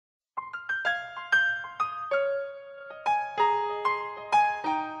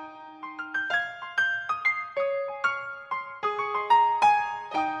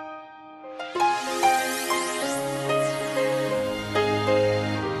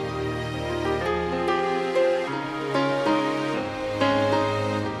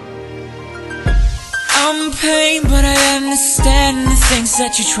pain, but I understand the things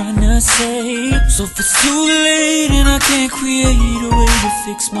that you're trying to say. So if it's too late and I can't create a way to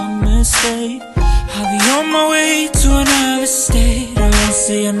fix my mistake, I'll be on my way to another state, or I'll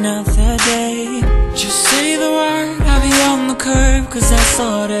say another day. Just say the word, I'll be on the curb, cause that's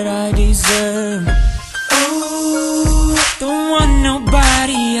all that I deserve. Oh, don't want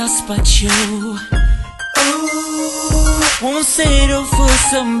nobody else but you. Oh, won't settle for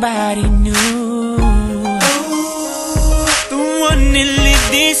somebody new. Oh, don't wanna live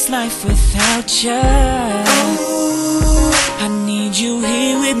this life without you. I need you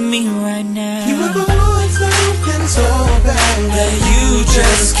here with me right now. You ever want something so bad that you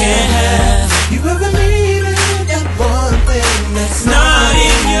just can't have? You ever needed that one thing that's not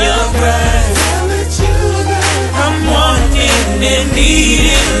in your grasp? Tell it you that I'm wanting and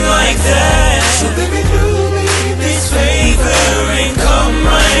needing like that. So baby, do me this favor and come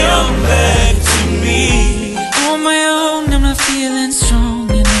right on back to me. On my own, I'm not feeling strong,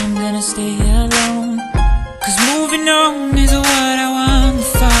 and I'm gonna stay alone. Cause moving on is what I want. The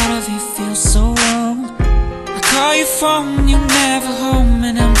thought of you feels so wrong. I call your phone, you're never home,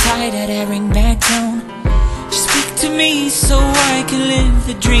 and I'm tired of that ring back tone. Just speak to me so I can live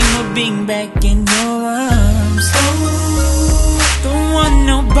the dream of being back in your arms. Oh, don't want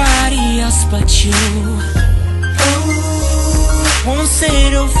nobody else but you. Oh, won't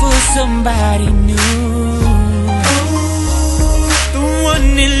settle for somebody new. Oh, don't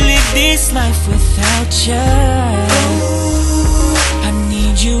wanna live this life without you. I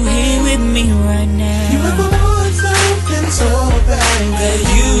need you here with me right now. You ever want something so bad that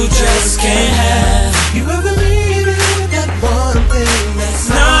you just can't have? You ever needed that one thing that's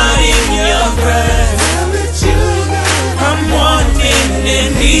not in your grasp? Tell it you that I'm wanting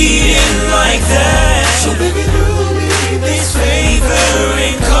and needing like that. So baby, do me this favor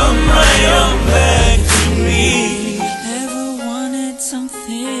and come right on back to me. Ever wanted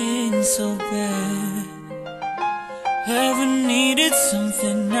something so bad? Ever needed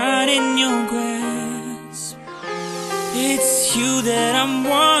something not in your grasp? It's you that I'm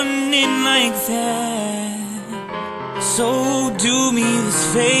wanting like that. So do me this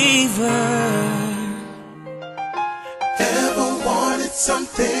favor. Ever wanted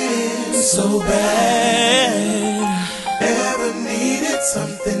something So bad. Ever needed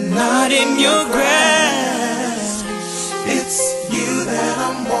something Not in your grasp. It's you that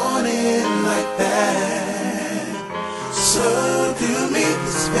I'm wanting like that. So do me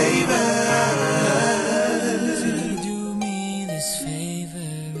this favor.